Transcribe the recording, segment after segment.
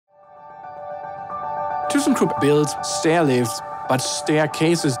thyssenkrupp builds stair lifts, but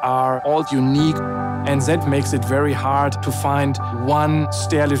staircases are all unique, and that makes it very hard to find one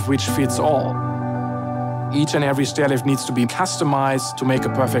stair lift which fits all. Each and every stair lift needs to be customized to make a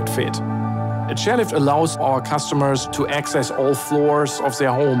perfect fit. A chairlift allows our customers to access all floors of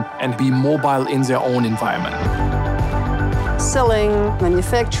their home and be mobile in their own environment. Selling,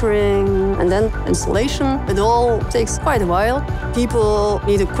 manufacturing, and then installation, it all takes quite a while. People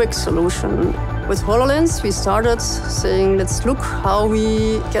need a quick solution. With HoloLens, we started saying, let's look how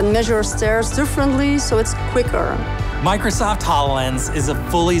we can measure stairs differently so it's quicker. Microsoft HoloLens is a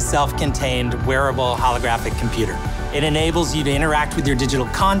fully self-contained wearable holographic computer. It enables you to interact with your digital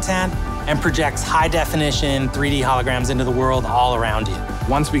content and projects high-definition 3D holograms into the world all around you.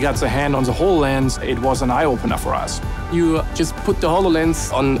 Once we got the hand on the HoloLens, it was an eye-opener for us. You just put the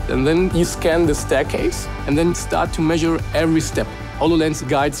HoloLens on, and then you scan the staircase, and then start to measure every step. HoloLens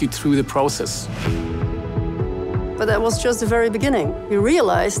guides you through the process. But that was just the very beginning. We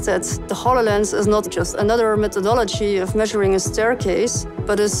realized that the HoloLens is not just another methodology of measuring a staircase,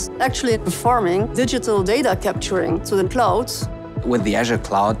 but is actually performing digital data capturing to the cloud. With the Azure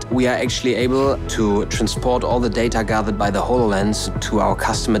cloud, we are actually able to transport all the data gathered by the HoloLens to our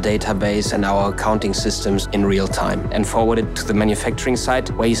customer database and our accounting systems in real time and forward it to the manufacturing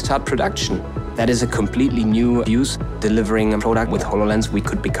site where you start production. That is a completely new use. Delivering a product with HoloLens, we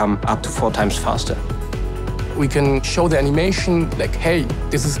could become up to 4 times faster. We can show the animation like, hey,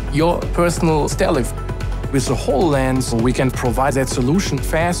 this is your personal stair lift. With the HoloLens, we can provide that solution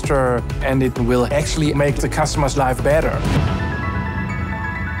faster, and it will actually make the customer's life better.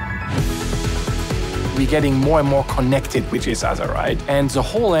 We're getting more and more connected with each other, right? And the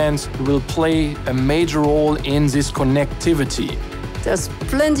HoloLens will play a major role in this connectivity. There's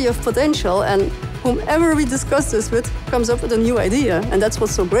plenty of potential, and whomever we discuss this with comes up with a new idea, and that's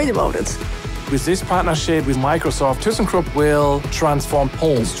what's so great about it. With this partnership with Microsoft, thyssenkrupp will transform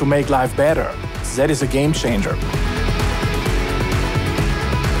homes to make life better. That is a game changer.